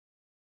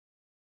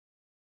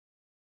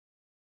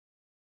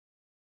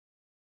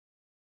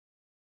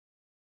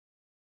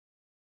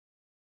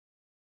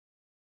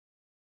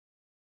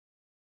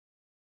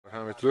We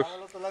gaan weer terug.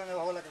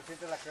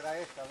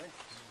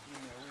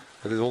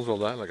 Het is ons wel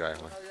duidelijk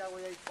eigenlijk.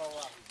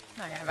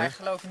 Nou ja, wij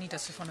geloven niet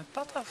dat ze van het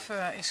pad af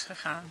is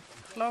gegaan.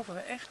 Dat geloven we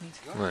echt niet.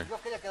 Nee.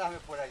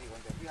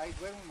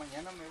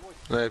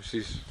 Nee,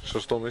 precies. Zo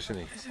stom is ze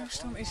niet. Zo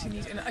stom is ze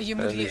niet. En je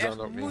moet hier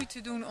echt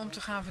moeite doen om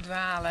te gaan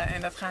verdwalen.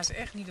 En dat gaan ze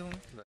echt niet doen.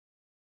 Nee.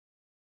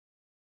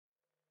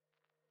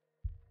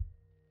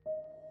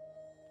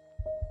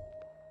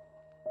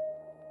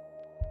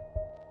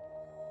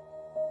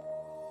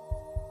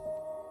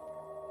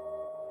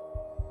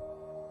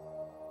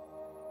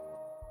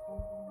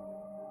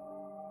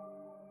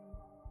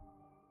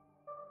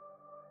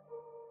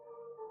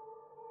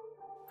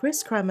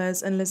 Kris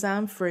Kremers and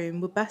Lisanne Froon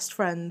were best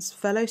friends,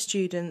 fellow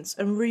students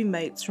and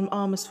roommates from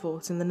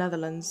Amersfoort in the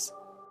Netherlands.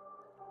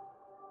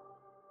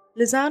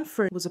 Lisanne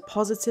Froon was a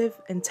positive,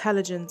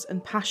 intelligent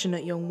and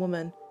passionate young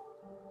woman.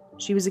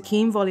 She was a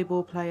keen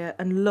volleyball player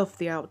and loved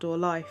the outdoor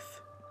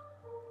life.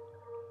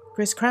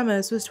 Kris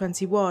Kremers was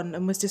 21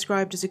 and was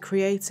described as a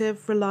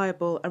creative,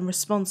 reliable and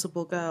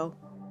responsible girl.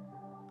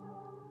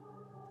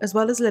 As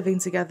well as living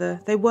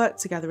together, they worked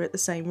together at the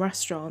same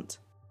restaurant.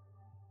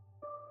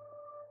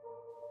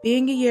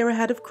 Being a year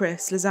ahead of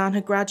Kris, Lisanne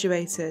had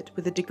graduated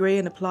with a degree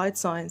in applied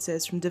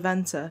sciences from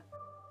Deventer,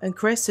 and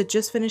Kris had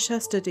just finished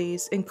her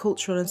studies in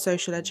cultural and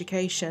social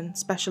education,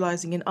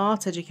 specialising in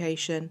art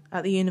education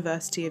at the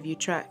University of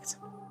Utrecht.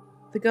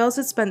 The girls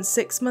had spent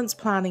 6 months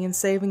planning and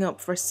saving up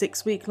for a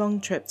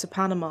 6-week-long trip to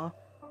Panama.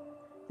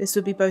 This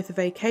would be both a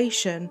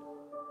vacation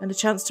and a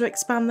chance to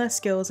expand their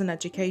skills and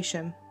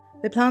education.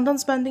 They planned on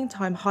spending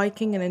time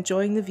hiking and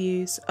enjoying the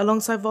views,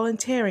 alongside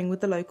volunteering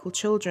with the local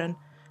children,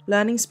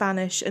 learning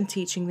Spanish and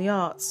teaching the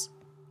arts.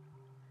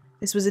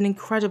 This was an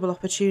incredible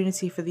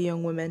opportunity for the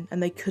young women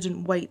and they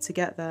couldn't wait to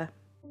get there.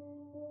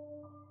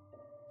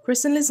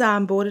 Kris and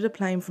Lisanne boarded a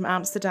plane from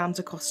Amsterdam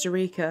to Costa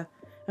Rica,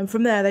 and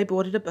from there they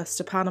boarded a bus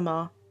to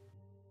Panama.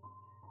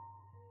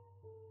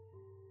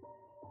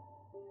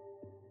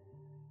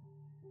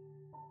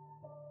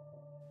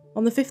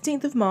 On the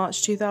 15th of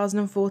March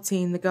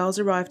 2014, the girls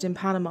arrived in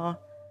Panama.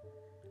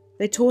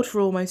 They toured for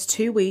almost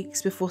 2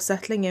 weeks before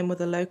settling in with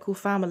a local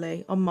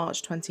family on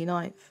March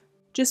 29th.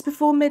 Just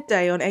before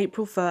midday on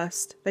April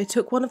 1st, they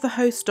took one of the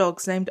host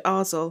dogs named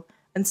Azel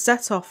and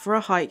set off for a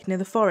hike near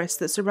the forest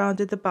that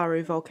surrounded the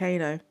Baru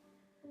volcano.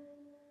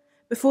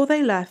 Before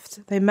they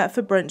left, they met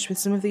for brunch with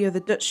some of the other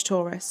Dutch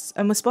tourists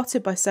and were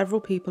spotted by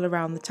several people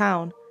around the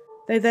town.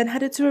 They then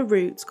headed to a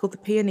route called the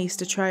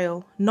Pianista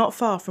Trail, not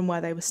far from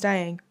where they were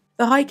staying.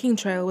 The hiking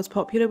trail was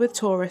popular with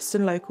tourists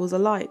and locals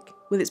alike.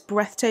 With its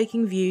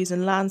breathtaking views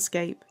and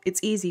landscape,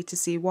 it's easy to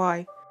see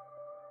why.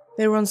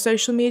 They were on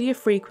social media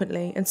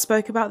frequently and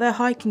spoke about their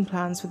hiking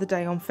plans for the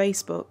day on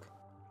Facebook.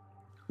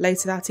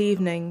 Later that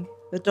evening,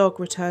 the dog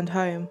returned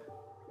home,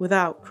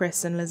 without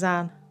Kris and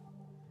Lisanne.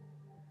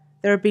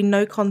 There had been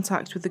no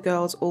contact with the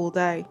girls all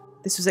day.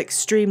 This was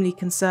extremely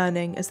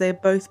concerning, as they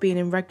had both been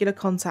in regular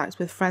contact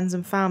with friends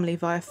and family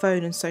via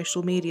phone and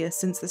social media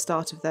since the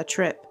start of their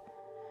trip.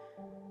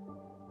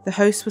 The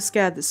hosts were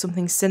scared that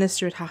something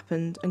sinister had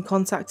happened and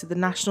contacted the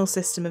National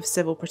System of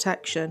Civil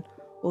Protection,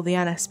 or the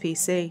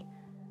NSPC.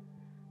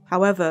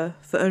 However,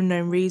 for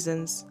unknown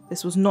reasons,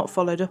 this was not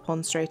followed up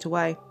on straight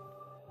away.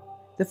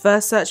 The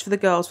first search for the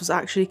girls was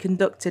actually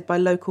conducted by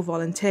local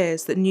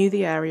volunteers that knew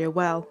the area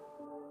well.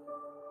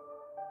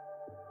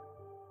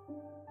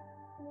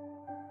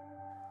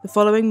 The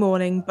following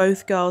morning,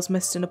 both girls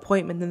missed an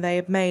appointment that they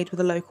had made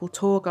with a local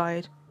tour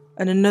guide,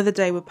 and another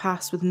day would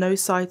pass with no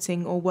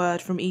sighting or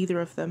word from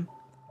either of them.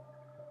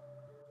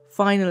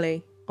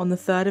 Finally, on the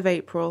 3rd of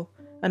April,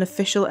 an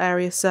official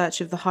area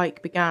search of the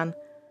hike began.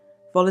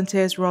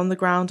 Volunteers were on the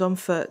ground on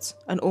foot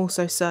and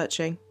also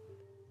searching.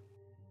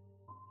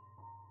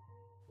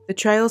 The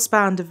trail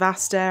spanned a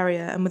vast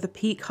area, and with a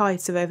peak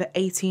height of over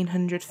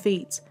 1,800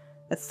 feet,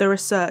 a thorough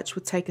search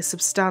would take a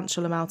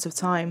substantial amount of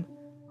time.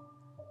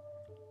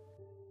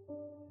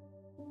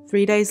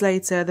 3 days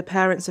later, the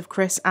parents of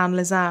Kris and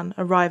Lisanne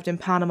arrived in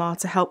Panama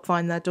to help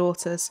find their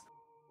daughters.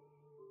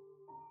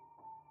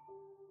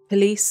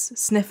 Police,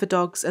 sniffer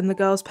dogs and the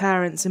girls'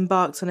 parents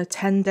embarked on a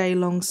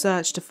 10-day-long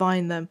search to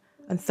find them,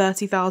 and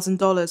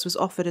 $30,000 was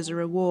offered as a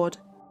reward.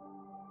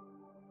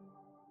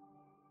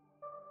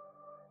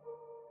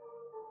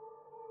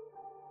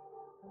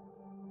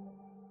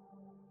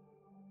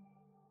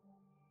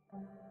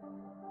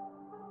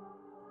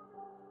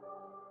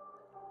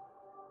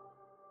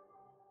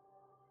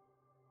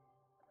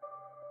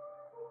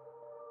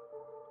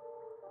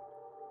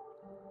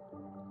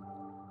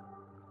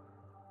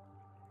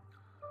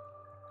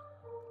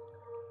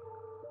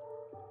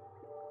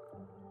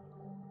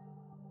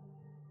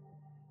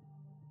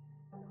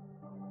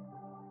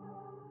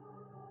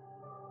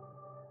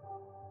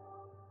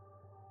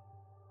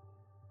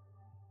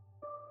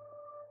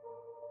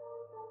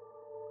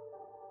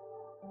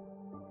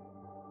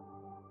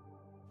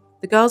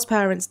 The girls'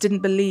 parents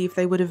didn't believe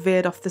they would have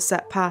veered off the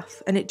set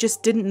path, and it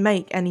just didn't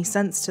make any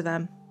sense to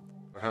them.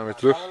 We gaan weer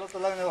terug.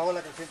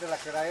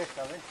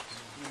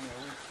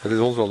 Het is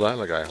ons wel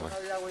duidelijk eigenlijk.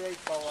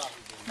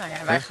 Nou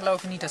ja, wij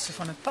geloven niet dat ze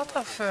van het pad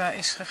af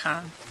is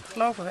gegaan. Dat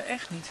geloven we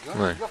echt niet.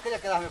 Nee.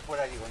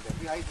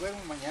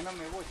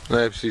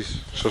 Nee,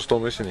 precies. Zo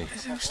stom is ze niet.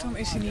 Zo stom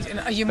is ze niet.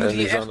 En je moet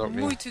hier echt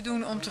moeite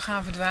doen om te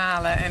gaan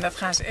verdwalen. En dat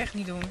gaan ze echt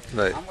niet doen.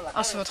 Nee.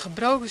 Als ze wat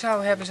gebroken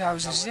zouden hebben,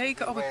 zouden ze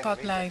zeker op het pad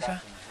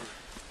blijven.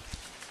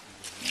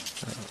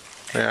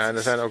 Ja, en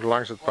er zijn ook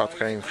langs het pad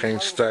geen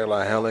steile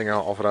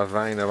hellingen of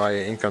ravijnen waar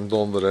je in kan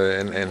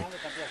donderen en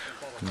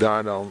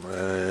daar dan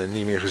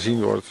niet meer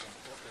gezien wordt.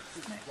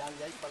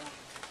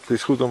 Het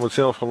is goed om het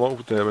zelf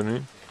gelopen te hebben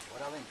nu.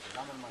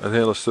 Het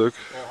hele stuk.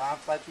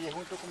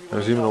 En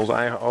we zien met onze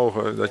eigen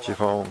ogen dat je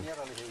gewoon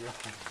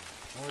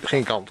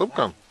geen kant op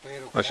kan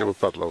als je op het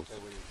pad loopt.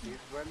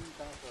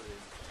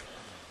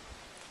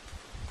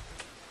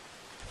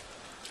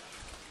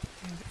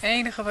 Het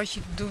enige wat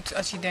je doet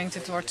als je denkt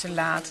het wordt te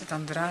laat,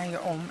 dan draai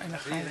je om en dan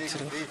ga je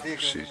terug.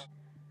 Precies.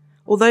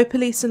 Although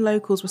police and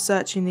locals were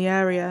searching the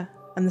area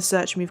and the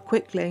search moved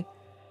quickly,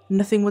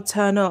 nothing would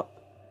turn up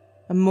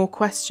and more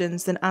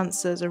questions than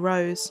answers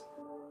arose.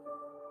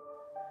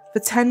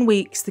 For 10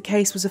 weeks, the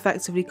case was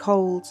effectively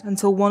cold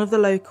until one of the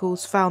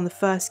locals found the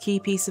first key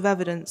piece of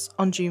evidence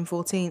on June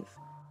 14th.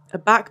 A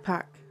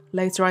backpack,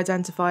 later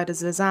identified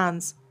as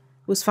Lisanne's,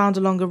 was found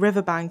along a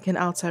riverbank in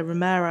Alto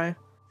Romero.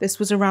 This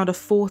was around a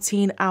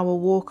 14-hour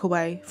walk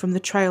away from the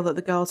trail that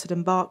the girls had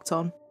embarked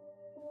on.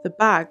 The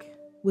bag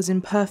was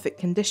in perfect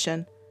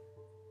condition.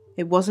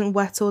 It wasn't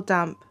wet or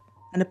damp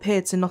and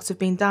appeared to not have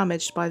been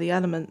damaged by the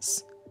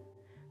elements.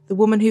 The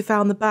woman who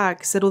found the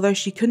bag said although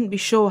she couldn't be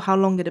sure how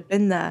long it had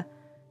been there,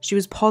 she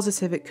was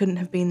positive it couldn't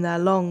have been there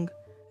long,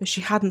 as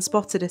she hadn't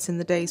spotted it in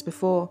the days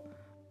before.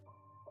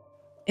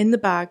 In the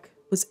bag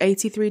was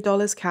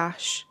 $83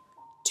 cash,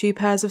 2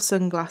 pairs of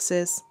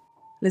sunglasses,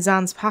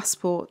 Lisanne's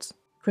passport,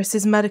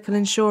 Kris's medical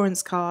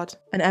insurance card,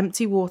 an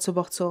empty water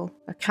bottle,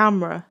 a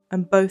camera,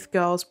 and both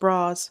girls'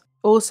 bras.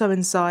 Also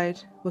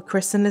inside were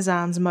Kris and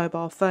Lisanne's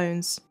mobile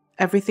phones.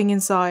 Everything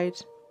inside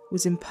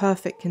was in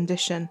perfect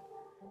condition,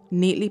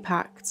 neatly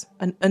packed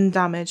and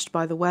undamaged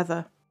by the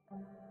weather.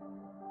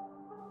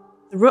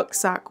 The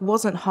rucksack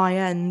wasn't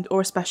high-end or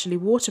especially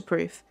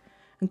waterproof,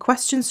 and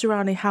questions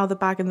surrounding how the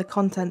bag and the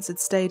contents had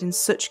stayed in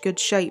such good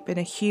shape in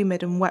a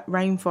humid and wet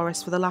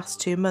rainforest for the last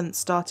 2 months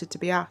started to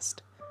be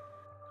asked.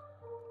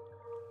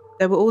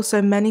 There were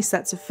also many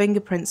sets of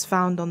fingerprints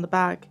found on the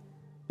bag,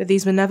 but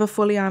these were never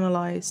fully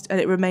analysed and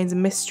it remains a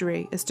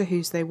mystery as to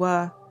whose they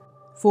were.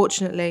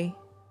 Fortunately,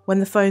 when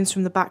the phones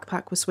from the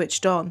backpack were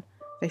switched on,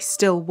 they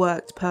still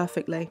worked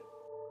perfectly.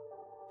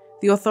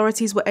 The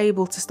authorities were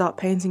able to start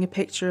painting a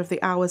picture of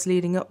the hours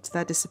leading up to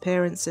their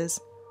disappearances.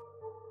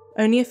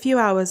 Only a few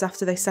hours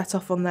after they set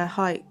off on their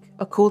hike,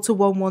 a call to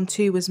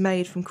 112 was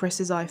made from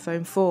Kris's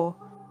iPhone 4.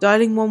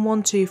 Dialing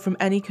 112 from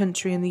any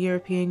country in the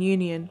European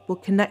Union will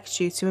connect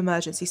you to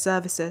emergency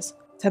services.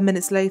 10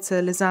 minutes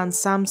later,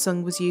 Lisanne's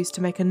Samsung was used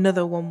to make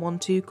another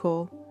 112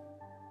 call.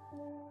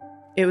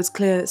 It was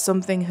clear that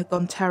something had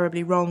gone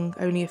terribly wrong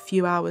only a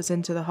few hours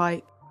into the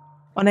hike.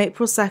 On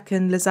April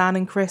 2nd, Lisanne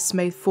and Kris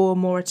made 4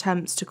 more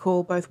attempts to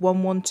call both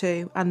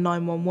 112 and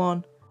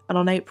 911, and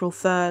on April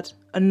 3rd,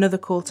 another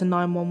call to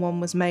 911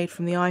 was made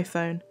from the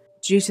iPhone.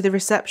 Due to the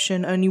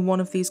reception, only one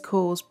of these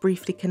calls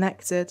briefly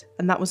connected,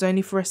 and that was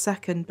only for a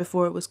second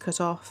before it was cut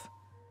off.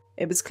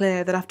 It was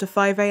clear that after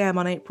 5 AM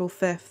on April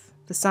 5th,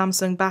 the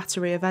Samsung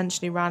battery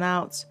eventually ran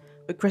out,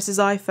 but Kris's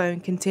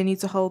iPhone continued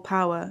to hold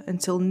power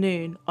until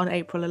noon on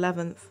April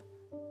 11th.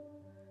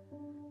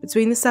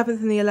 Between the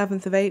 7th and the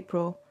 11th of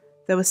April,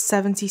 there were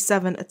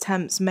 77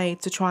 attempts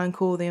made to try and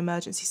call the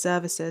emergency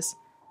services.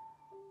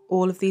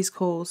 All of these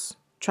calls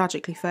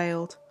tragically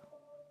failed.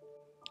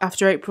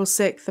 After April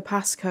 6th, the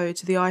passcode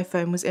to the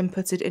iPhone was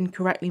inputted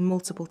incorrectly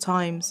multiple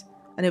times,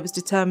 and it was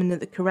determined that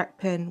the correct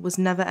PIN was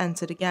never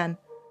entered again.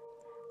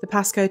 The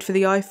passcode for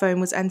the iPhone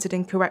was entered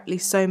incorrectly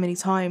so many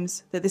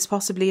times that this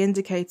possibly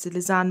indicated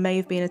Lisanne may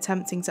have been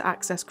attempting to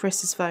access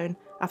Kris's phone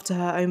after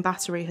her own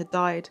battery had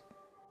died.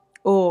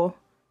 Or,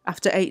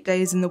 after 8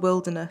 days in the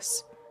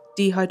wilderness,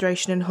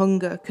 dehydration and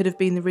hunger could have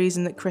been the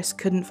reason that Kris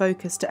couldn't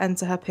focus to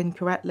enter her PIN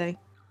correctly.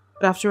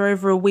 But after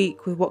over a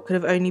week with what could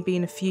have only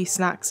been a few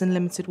snacks and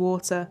limited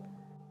water,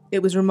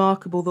 it was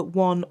remarkable that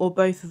one or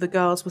both of the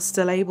girls were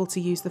still able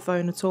to use the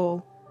phone at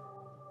all.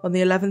 On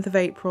the 11th of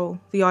April,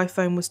 the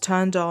iPhone was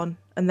turned on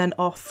and then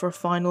off for a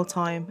final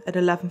time at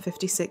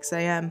 11:56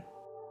 AM.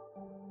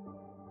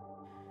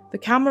 The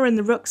camera in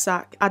the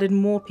rucksack added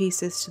more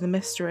pieces to the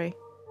mystery.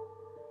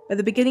 At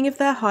the beginning of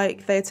their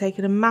hike, they had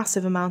taken a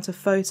massive amount of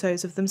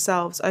photos of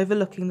themselves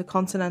overlooking the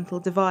Continental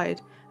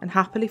Divide and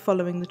happily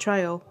following the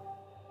trail.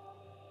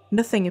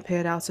 Nothing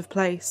appeared out of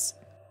place.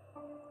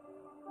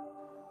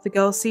 The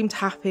girls seemed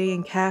happy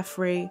and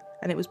carefree,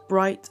 and it was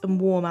bright and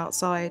warm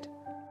outside.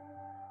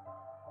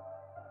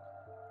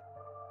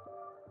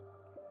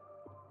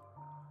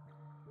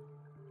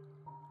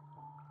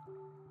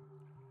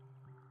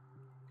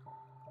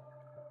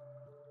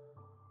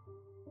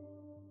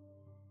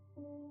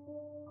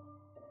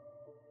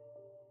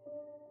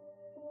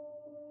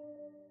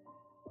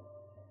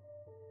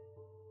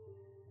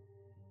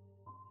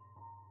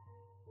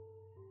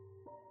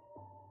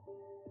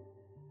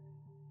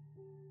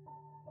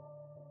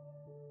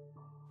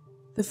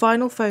 The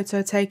final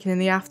photo taken in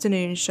the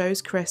afternoon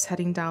shows Kris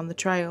heading down the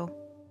trail.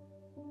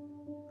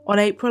 On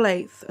April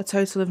 8th, a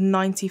total of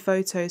 90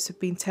 photos have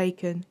been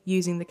taken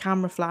using the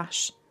camera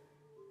flash.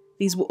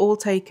 These were all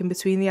taken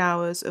between the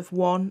hours of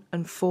 1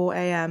 and 4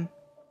 a.m.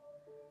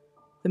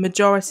 The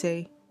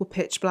majority were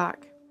pitch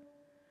black.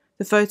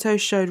 The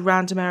photos showed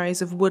random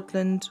areas of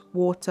woodland,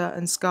 water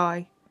and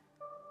sky.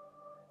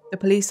 The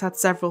police had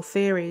several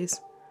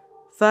theories.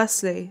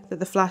 Firstly, that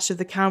the flash of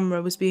the camera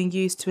was being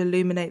used to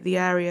illuminate the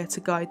area to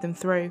guide them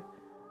through.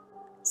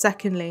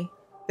 Secondly,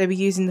 they were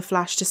using the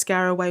flash to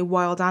scare away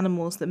wild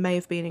animals that may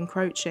have been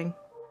encroaching.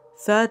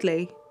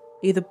 Thirdly,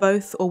 either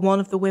both or one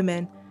of the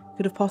women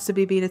could have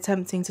possibly been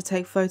attempting to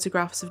take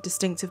photographs of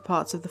distinctive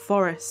parts of the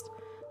forest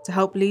to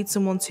help lead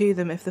someone to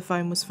them if the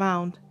phone was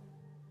found.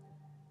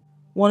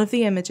 One of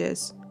the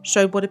images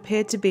showed what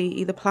appeared to be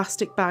either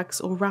plastic bags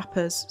or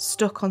wrappers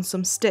stuck on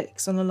some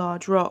sticks on a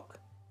large rock.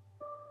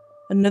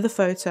 Another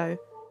photo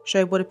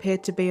showed what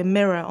appeared to be a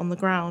mirror on the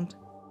ground.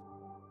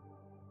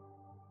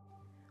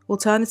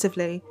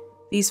 Alternatively,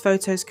 these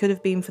photos could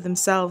have been for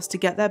themselves to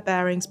get their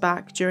bearings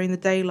back during the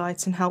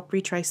daylight and help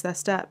retrace their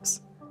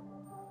steps.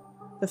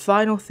 The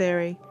final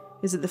theory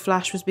is that the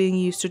flash was being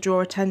used to draw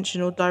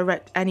attention or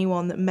direct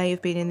anyone that may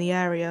have been in the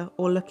area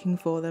or looking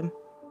for them.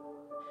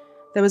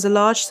 There was a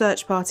large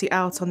search party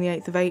out on the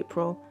 8th of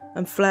April,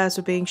 and flares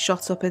were being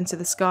shot up into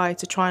the sky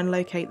to try and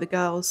locate the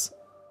girls.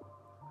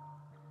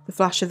 The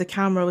flash of the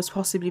camera was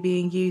possibly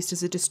being used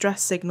as a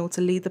distress signal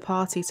to lead the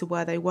party to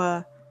where they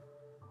were.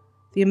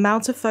 The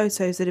amount of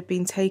photos that had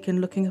been taken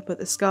looking up at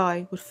the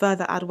sky would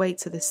further add weight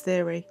to this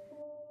theory.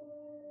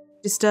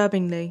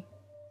 Disturbingly,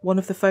 one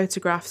of the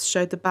photographs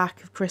showed the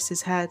back of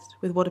Kris's head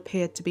with what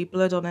appeared to be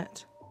blood on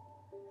it.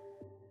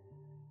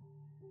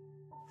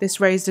 This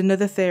raised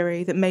another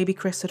theory that maybe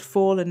Kris had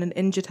fallen and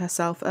injured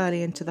herself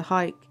early into the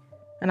hike,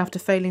 and after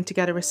failing to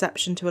get a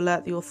reception to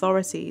alert the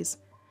authorities,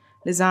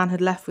 Lisanne had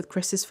left with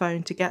Kris's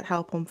phone to get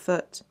help on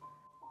foot.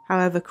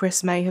 However,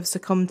 Kris may have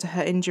succumbed to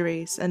her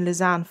injuries and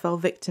Lisanne fell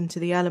victim to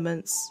the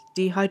elements,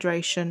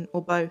 dehydration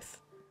or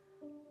both.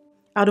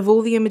 Out of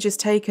all the images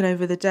taken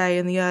over the day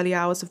and the early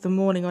hours of the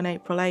morning on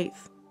April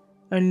 8th,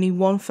 only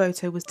one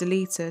photo was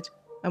deleted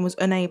and was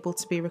unable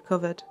to be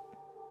recovered.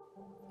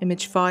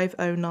 Image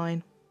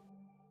 509.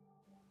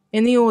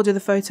 In the order the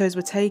photos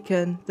were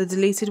taken, the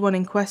deleted one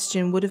in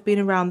question would have been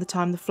around the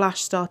time the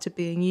flash started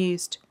being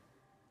used.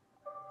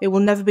 It will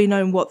never be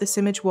known what this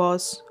image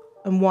was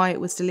and why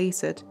it was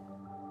deleted,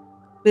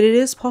 but it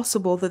is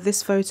possible that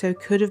this photo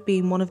could have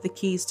been one of the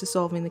keys to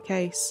solving the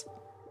case.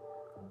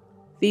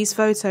 These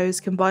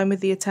photos, combined with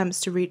the attempts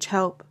to reach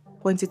help,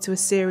 pointed to a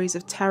series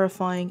of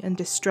terrifying and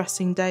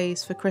distressing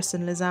days for Kris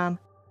and Lisanne.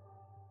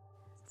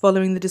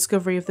 Following the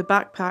discovery of the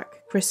backpack,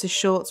 Kris's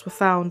shorts were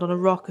found on a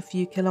rock a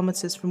few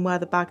kilometres from where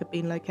the bag had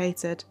been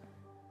located.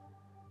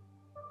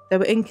 There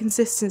were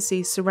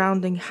inconsistencies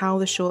surrounding how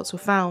the shorts were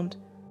found.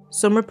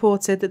 Some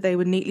reported that they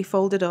were neatly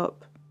folded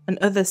up, and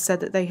others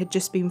said that they had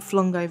just been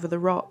flung over the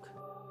rock.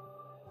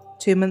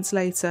 2 months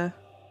later,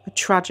 a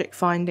tragic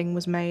finding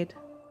was made.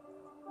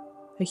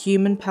 A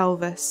human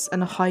pelvis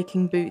and a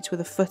hiking boot with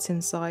a foot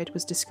inside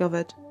was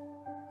discovered.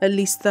 At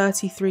least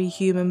 33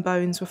 human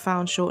bones were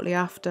found shortly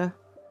after.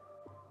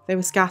 They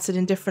were scattered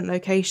in different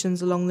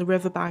locations along the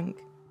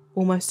riverbank,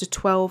 almost a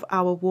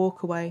 12-hour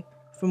walk away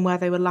from where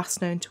they were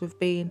last known to have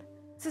been.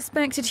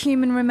 Suspected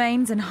human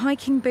remains and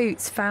hiking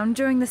boots found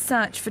during the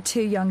search for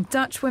 2 young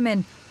Dutch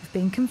women have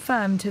been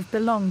confirmed to have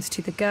belonged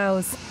to the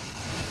girls.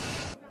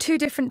 2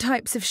 different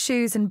types of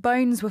shoes and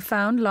bones were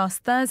found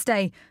last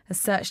Thursday as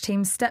search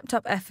teams stepped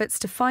up efforts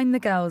to find the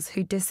girls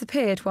who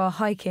disappeared while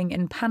hiking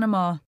in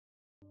Panama.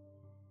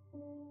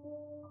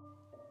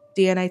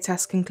 DNA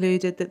tests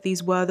concluded that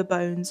these were the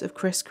bones of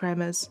Kris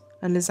Kremers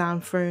and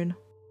Lisanne Froon.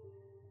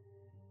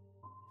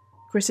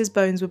 Kris's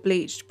bones were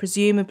bleached,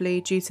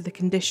 presumably due to the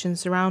conditions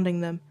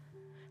surrounding them.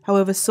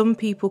 However, some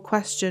people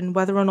question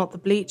whether or not the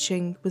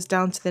bleaching was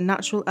down to the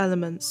natural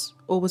elements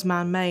or was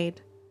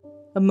man-made.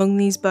 Among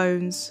these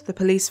bones, the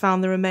police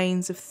found the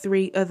remains of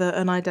 3 other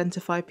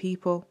unidentified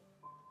people.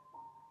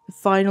 The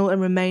final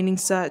and remaining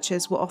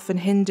searches were often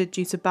hindered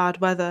due to bad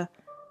weather,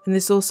 and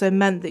this also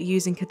meant that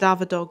using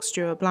cadaver dogs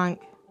drew a blank.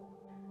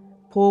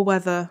 Poor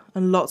weather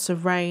and lots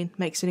of rain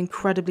makes it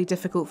incredibly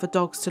difficult for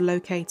dogs to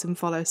locate and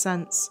follow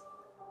scents.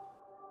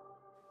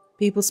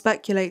 People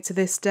speculate to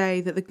this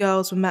day that the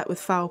girls were met with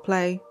foul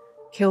play,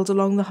 killed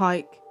along the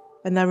hike,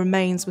 and their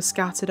remains were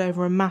scattered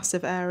over a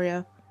massive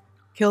area,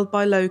 killed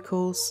by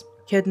locals,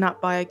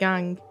 kidnapped by a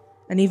gang,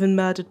 and even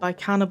murdered by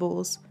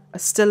cannibals are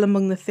still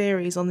among the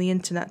theories on the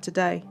internet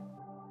today.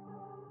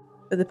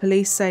 But the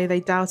police say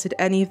they doubted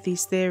any of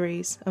these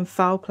theories and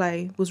foul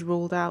play was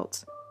ruled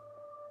out.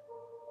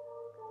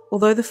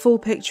 Although the full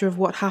picture of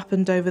what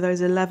happened over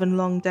those 11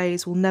 long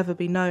days will never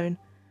be known,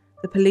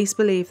 the police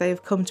believe they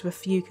have come to a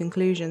few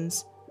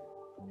conclusions.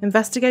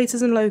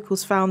 Investigators and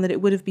locals found that it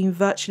would have been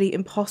virtually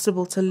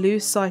impossible to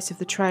lose sight of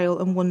the trail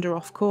and wander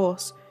off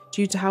course,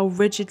 due to how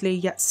rigidly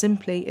yet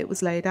simply it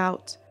was laid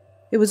out.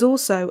 It was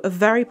also a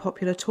very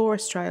popular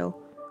tourist trail,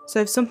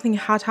 so if something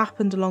had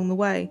happened along the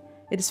way,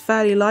 it is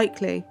fairly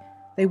likely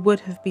they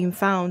would have been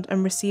found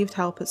and received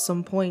help at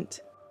some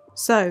point.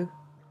 So,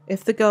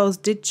 if the girls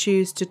did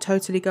choose to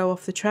totally go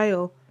off the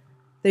trail,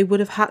 they would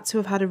have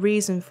had a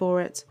reason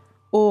for it,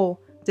 or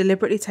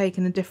deliberately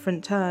taken a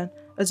different turn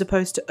as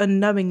opposed to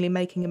unknowingly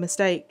making a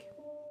mistake.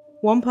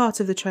 One part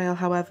of the trail,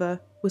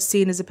 however, was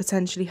seen as a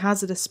potentially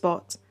hazardous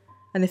spot,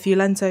 and if you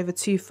leant over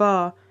too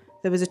far,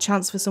 there was a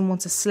chance for someone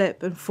to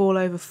slip and fall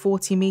over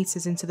 40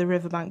 metres into the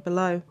riverbank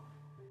below.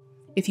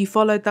 If you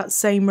followed that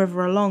same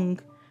river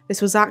along,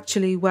 this was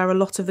actually where a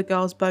lot of the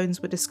girls'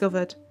 bones were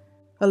discovered.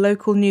 A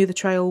local knew the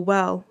trail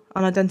well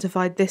and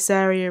identified this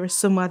area as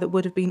somewhere that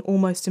would have been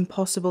almost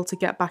impossible to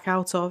get back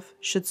out of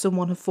should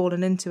someone have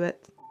fallen into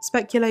it.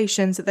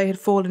 Speculations that they had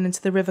fallen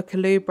into the River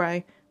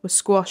Calubre were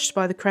squashed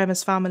by the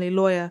Kremers family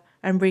lawyer,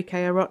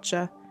 Enrique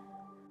Arocha.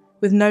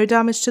 With no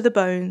damage to the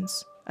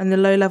bones and the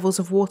low levels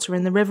of water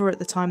in the river at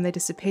the time they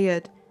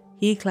disappeared,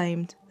 he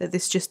claimed that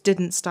this just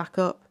didn't stack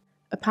up.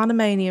 A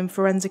Panamanian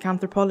forensic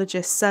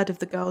anthropologist said of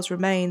the girls'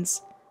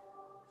 remains,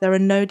 "There are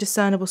no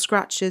discernible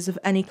scratches of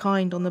any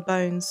kind on the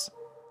bones.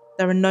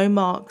 There are no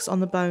marks on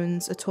the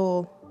bones at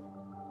all."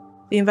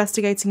 The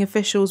investigating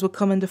officials were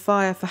come under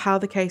fire for how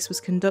the case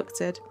was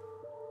conducted.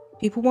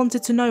 People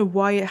wanted to know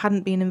why it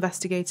hadn't been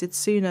investigated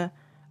sooner,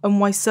 and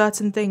why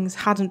certain things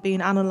hadn't been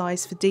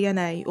analysed for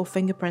DNA or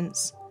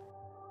fingerprints.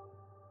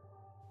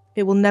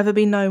 It will never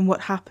be known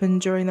what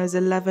happened during those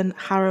 11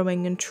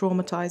 harrowing and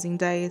traumatising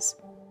days,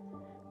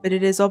 but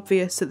it is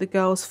obvious that the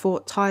girls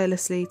fought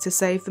tirelessly to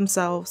save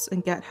themselves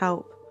and get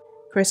help.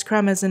 Kris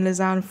Kremers and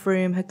Lisanne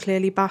Froon had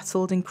clearly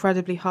battled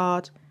incredibly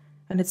hard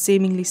and had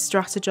seemingly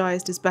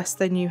strategised as best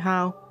they knew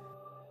how.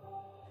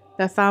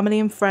 Their family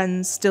and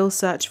friends still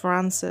search for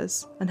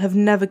answers and have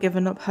never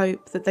given up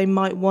hope that they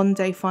might one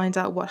day find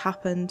out what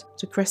happened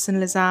to Kris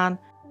and Lisanne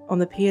on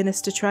the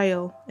Pianista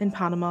Trail in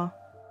Panama.